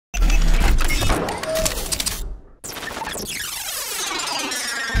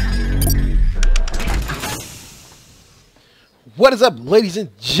What is up, ladies and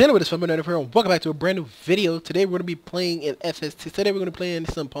gentlemen? It's Fattboi here, and welcome back to a brand new video. Today we're going to be playing in FS2. Today we're going to play in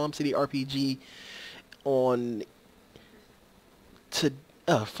some Palm City RPG on...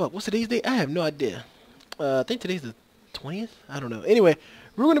 fuck, what's today's date? I have no idea. I think today's the 20th? I don't know. Anyway,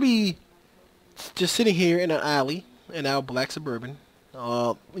 we're going to be just sitting here in an alley in our black Suburban.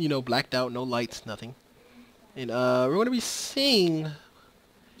 You know, blacked out, no lights, nothing. And we're going to be seeing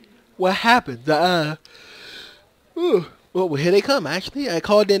what happens. Well, here they come. Actually, I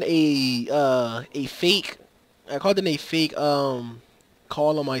called in a fake. I called in a fake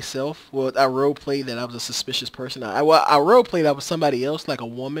call on myself. Well, I role played that I was a suspicious person. I role played I was somebody else, like a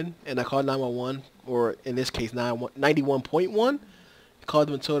woman, and I called 911, or in this case 91.1. I called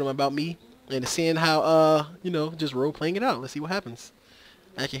them and told them about me, and seeing how you know, just role playing it out. Let's see what happens.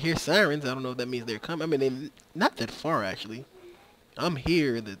 I can hear sirens. I don't know if that means they're coming. I mean, they're not that far actually. I'm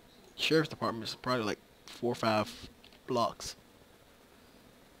here. The sheriff's department is probably like 4 or 5 blocks.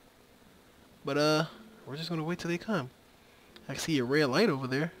 But we're just gonna wait till they come. I see a red light over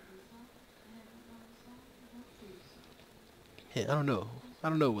there. Yeah, I don't know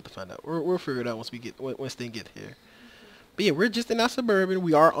what to find out. We'll figure it out once they get here. But yeah, we're just in our Suburban.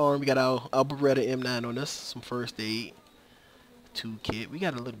 We are armed. We got our Beretta M9 on us, some first aid, toolkit. We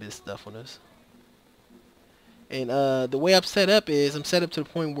got a little bit of stuff on us. And the way I'm set up is I'm set up to the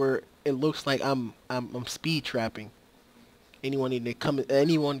point where it looks like I'm speed trapping.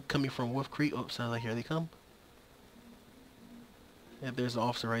 Anyone coming from Wolf Creek? Oh, sounds like here they come. Yeah, there's the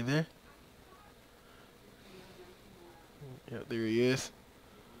officer right there. Yeah, there he is.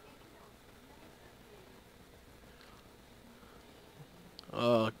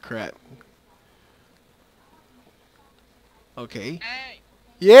 Oh crap. Okay. Hey.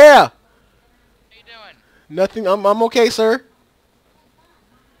 Yeah. How you doing? Nothing. I'm okay, sir.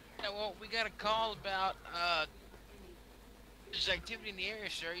 Yeah, well, we got a call about there's activity in the area,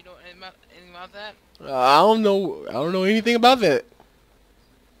 sir. You know anything about that? I don't know anything about that.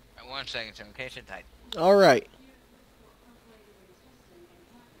 Right, 1 second, sir. Okay, sit tight. All right.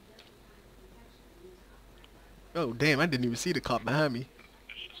 Oh damn! I didn't even see the cop behind me.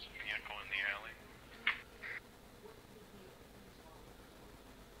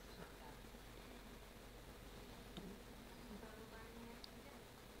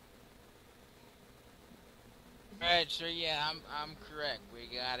 Alright, sir. Yeah, I'm correct. We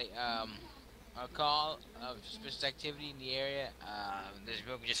got a call of suspicious activity in the area. There's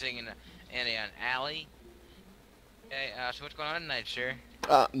people just sitting in an alley. Okay, so what's going on tonight, sir?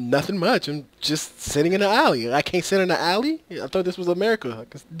 Nothing much. I'm just sitting in an alley. I can't sit in an alley? I thought this was America. I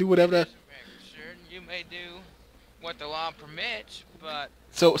can do whatever that... Sir, you may do what the law permits, but...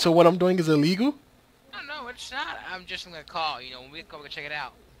 So what I'm doing is illegal? No, it's not. I'm just gonna call. You know, when we come, we can check it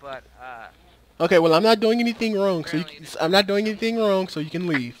out. But, Okay, well, I'm not doing anything wrong, so I'm not doing anything wrong, so you can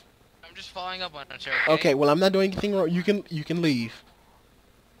leave. I'm just following up on it, sir. Okay, well, I'm not doing anything wrong. You can leave.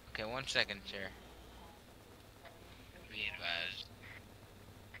 Okay, 1 second, sir. Be advised.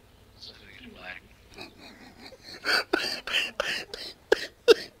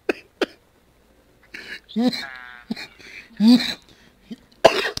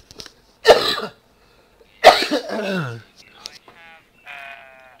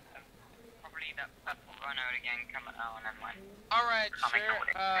 Alright, sir,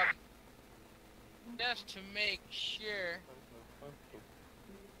 just to make sure,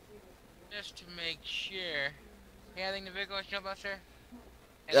 anything the vehicle show about, sir?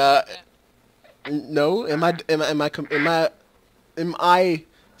 No. Am I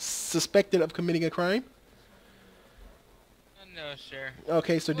suspected of committing a crime? No, sir.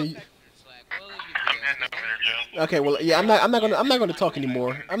 Okay, so do you... We'll leave you be. Okay, well, yeah, I'm not gonna talk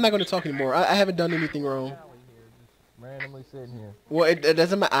anymore. I'm not gonna talk anymore. I haven't done anything wrong. Randomly sitting here. Well, it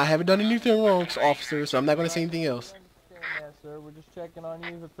doesn't matter. I haven't done anything wrong, officer, so I'm not gonna say anything else. I understand that, sir. We're just checking on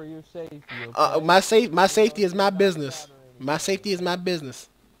you for your safety. Okay? My safety is my business. My safety is my business.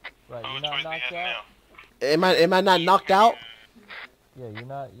 Right, you're not knocked out? Am I not knocked out? Yeah,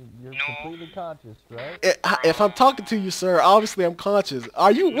 you're completely conscious, right? If I'm talking to you, sir, obviously I'm conscious.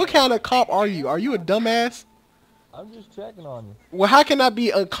 Are you? What kind of cop are you? Are you a dumbass? I'm just checking on you. Well, how can I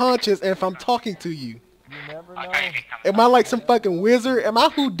be unconscious if I'm talking to you? You never know. Am I like some fucking wizard? Am I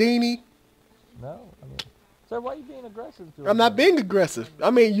Houdini? No, I mean, sir, why are you being aggressive to us? I'm not being aggressive.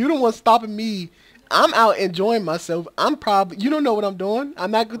 I mean, you the one stopping me. I'm out enjoying myself. You don't know what I'm doing.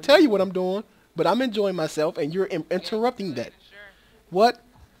 I'm not gonna tell you what I'm doing, but I'm enjoying myself, and you're interrupting that. What?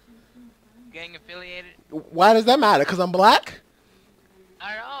 Gang affiliated? Why does that matter? Cause I'm black?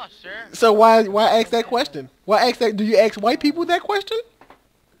 Not at all, sir. So why ask that question? Why ask that? Do you ask white people that question?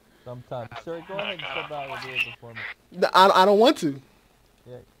 Sometimes. Sir, go ahead and step out of the vehicle for me. I don't want to.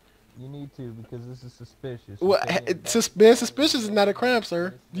 Yeah, you need to because this is suspicious. Well, okay? being suspicious is not a crime,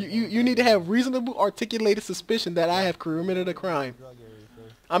 sir. You need to have reasonable, articulated suspicion that I have committed a crime. Drug area,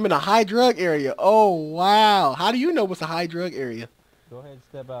 sir. I'm in a high drug area. Oh, wow. How do you know what's a high drug area? Go ahead and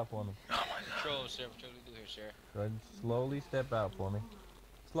step out for me. Oh, my God. Patrol, sir. Patrol, do here, sir. Go ahead and slowly step out for me.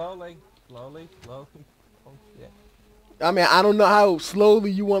 Slowly. Slowly. Slowly. Oh, shit. I mean, I don't know how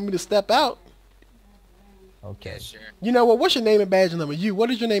slowly you want me to step out. Okay. Yes, sir. You know what? What's your name and badge number? You. What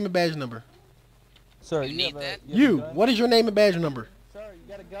is your name and badge number? Sir, You need have that? you have a You. gun? What is your name and badge number? Sir,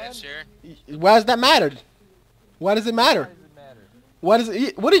 you got a gun? Yes, sir. Why does that matter? Why does it Why matter? does it matter?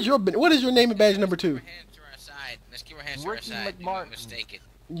 What is your name and badge number Keep our 2? hands to our side. Let's keep our hands to our Ricky side. Do McMartin. not mistake it.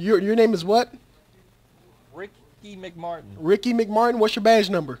 Your name is what? Ricky McMartin. Ricky McMartin. What's your badge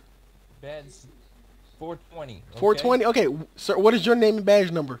number? Badge 420. Okay? 420. Okay, sir. What is your name and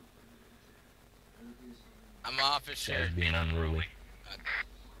badge number? I'm an officer. That's being unruly.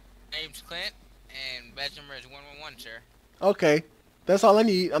 Name's Clint, and badge number is 111, sir. Okay, that's all I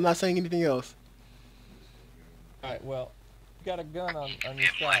need. I'm not saying anything else. Alright, well, you got a gun on your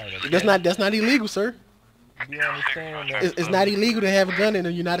side. Okay? That's not illegal, sir. Do you understand that? It's not illegal to have a gun in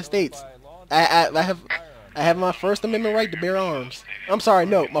the United States. By law I have my First Amendment right to bear arms. I'm sorry,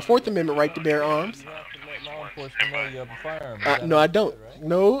 no, my Fourth Amendment right to bear arms. You have to let law enforcement know you have a firearm. Is that No, I understood,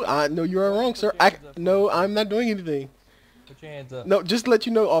 don't. right? No, you are wrong, sir. No, I'm not doing anything. Put your hands up. No, just to let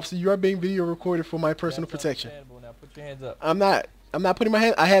you know, officer, you are being video recorded for my personal That's protection. understandable. Now put your hands up. I'm not putting my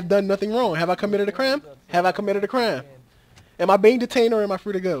hand. I have done nothing wrong. Have I committed a crime? Have I committed a crime? Am I being detained or am I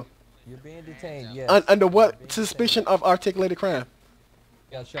free to go? You're being detained, yes. Under You're what being suspicion of articulated crime? detained.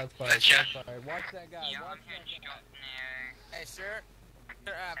 Yeah, shots fired. Shots fired. Watch that guy. Watch that guy. Hey, sir.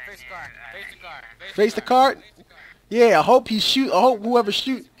 Sir, face the car. Face the car. Face the car? Yeah, I hope he shoot. I hope whoever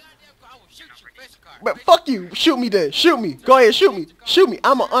shoot. I will shoot you. Face the car. But fuck you. Shoot me then. Shoot me. Go ahead. Shoot me. Shoot me.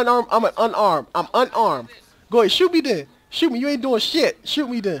 I'm unarmed. I'm unarmed. Go ahead. Shoot me then. Shoot me. You ain't doing shit. Shoot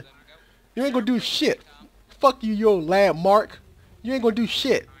me then. You ain't gonna do shit. Fuck you, yo lab Mark. You ain't gonna do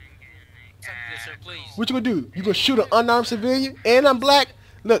shit. Yes, sir, please. What you gonna do? You gonna shoot an unarmed civilian? And I'm black?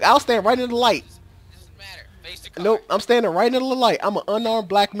 Look, I'll stand right in the light. Doesn't matter. Face the car. Nope, I'm standing right in the light. I'm an unarmed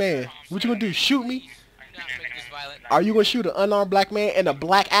black man. What you gonna do? Shoot me? Do not make this violent. Are you gonna shoot an unarmed black man in a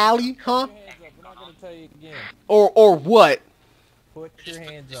black alley? Huh? Put your hands up. We're not going to tell you again. Or what? Put your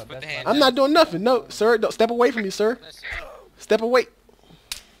hands up. put the That's hands not- I'm not doing nothing. No, sir. Don't step away from me, sir. Listen. Step away.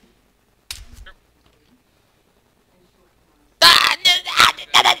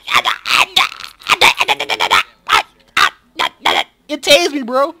 You tased me,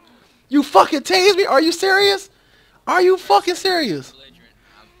 bro. You fucking tased me? Are you serious? Are you fucking serious?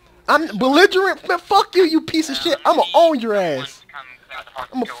 Belligerent. I'm belligerent? Man, fuck you, you piece of shit. I'ma own your ass.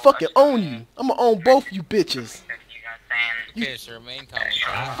 I'ma fucking own you. I'ma own both you bitches. Okay, sir. Remain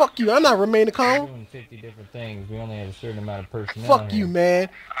calm. Fuck you. I'm not remaining We're calm. doing 50 different things. We only have a certain amount of personnel. Fuck here. you, man.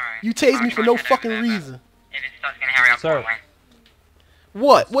 You tased me for no fucking reason. Sir,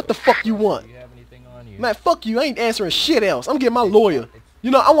 What? What the fuck you want? do you have anything on you? Man, fuck you. I ain't answering shit else. I'm getting my lawyer.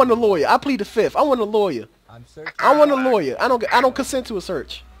 You know, I want a lawyer. I plead the fifth. I want a lawyer. I'm searching. I want a lawyer. I don't consent to a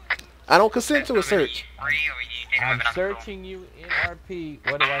search. I don't consent to a search. I'm searching you in RP.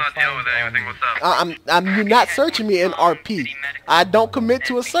 What do I find on you? You're not searching me in RP. I don't commit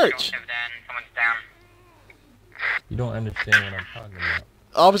to a search. You don't understand what I'm talking about.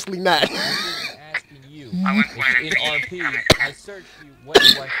 Obviously not. I'm asking you. It's in RP. I searched you. What do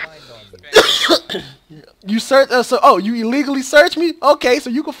I find on you? You search you illegally search me? Okay, so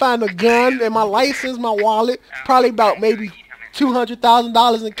you can find a gun and my license, my wallet, probably about maybe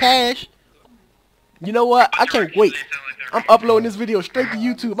 $200,000 in cash. You know what? I can't wait. I'm uploading this video straight to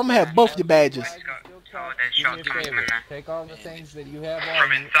YouTube. I'm gonna have both your badges. Do me a favor. Take all the things that you have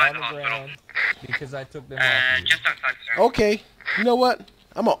on you on the ground because I took them off you. Okay. You know what?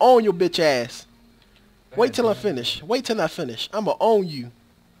 I'm gonna own your bitch ass. Wait till I finish. Wait till I finish. I'm gonna own you.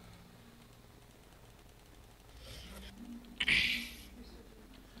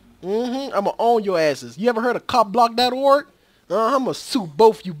 I'm gonna own your asses. You ever heard of copblock.org? I'm gonna sue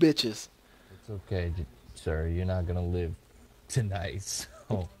both you bitches. It's okay, sir. You're not gonna live tonight.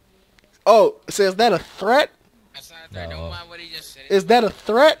 So. Oh, so is that a threat? That's not a threat. No. Don't mind what he just said. Is that a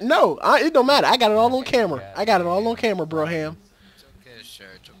threat? No, it don't matter. I got it all on camera. I got it all on camera, bro, Ham. It's okay, sir.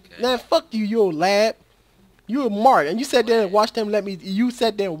 It's okay. Man, fuck you, you old lad. You a mark, and you sat there and watched him you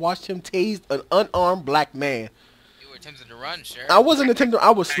sat there and watched him tase an unarmed black man. You were attempting to run, sir. I wasn't attempting,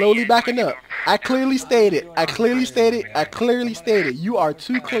 I was slowly backing up. I clearly stated, you are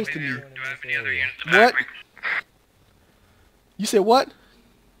too close to me. What? You said what?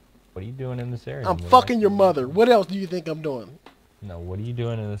 What are you doing in this area? I'm fucking your mother. What else do you think I'm doing? No, what are you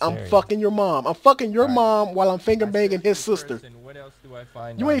doing in this area? I'm fucking your mom. I'm fucking your mom while I'm finger banging his sister. What else do I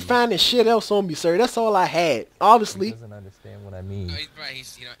find? You ain't finding shit else on me, sir. That's all I had. Obviously. He doesn't understand what I mean. Oh, he's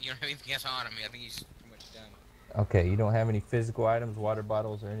right. You don't have anything else on him. I think he's pretty much done. Okay, you don't have any physical items, water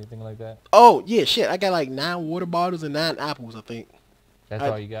bottles, or anything like that? Oh yeah, shit. I got like 9 water bottles and 9 apples, I think. That's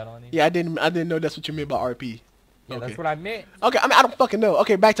all you got on you? Yeah, I didn't know that's what you meant by RP. Yeah, okay. That's what I meant. Okay, I mean I don't fucking know.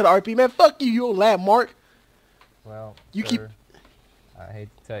 Okay, back to the RP, man. Fuck you, you old lab Mark. Well, you sir, keep. I hate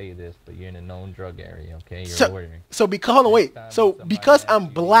to tell you this, but you're in a known drug area, okay? You're loitering. So because I'm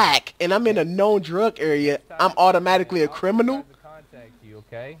black and I'm in a known drug area, I'm automatically a criminal.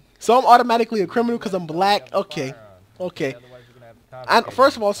 Okay? So I'm automatically a criminal because I'm black. Okay. Okay.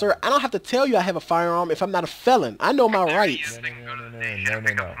 First of all, sir, I don't have to tell you I have a firearm if I'm not a felon. I know my rights.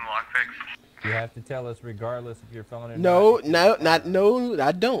 No. You have to tell us regardless if you're a felon or not. No,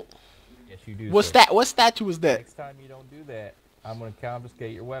 I don't. Yes, you do. What statute is that? Next time you don't do that, I'm going to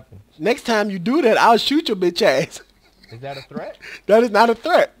confiscate your weapon. Next time you do that, I'll shoot your bitch ass. Is that a threat? That is not a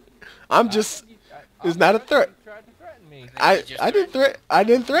threat. It's not a threat. You tried to threaten me. I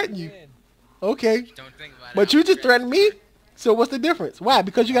didn't threaten you. Okay. But you just threatened me? So what's the difference? Why?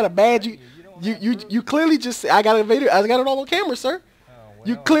 Because you got a badge. You clearly just say, I got a video. I got it all on camera, sir.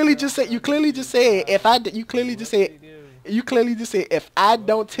 You clearly just said if I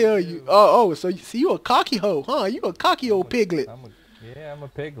don't tell you. So you a cocky hoe, huh? You a cocky old piglet. I'm a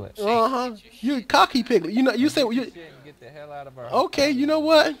piglet. You a cocky piglet. You know, you say you. Get the hell out of our Okay, you know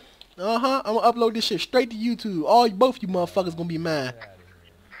what? I'm gonna upload this shit straight to YouTube. Both you motherfuckers gonna be mine.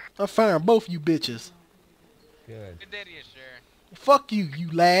 I'm firing both you bitches. Good. Good day to you, sir. Fuck you,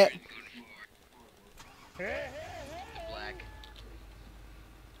 you lad. Black.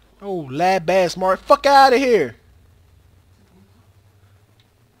 Oh, lad bad smart. Fuck out of here.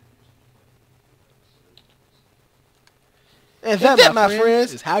 And that, my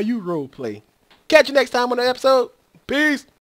friends, is how you role play. Catch you next time on the episode. Peace.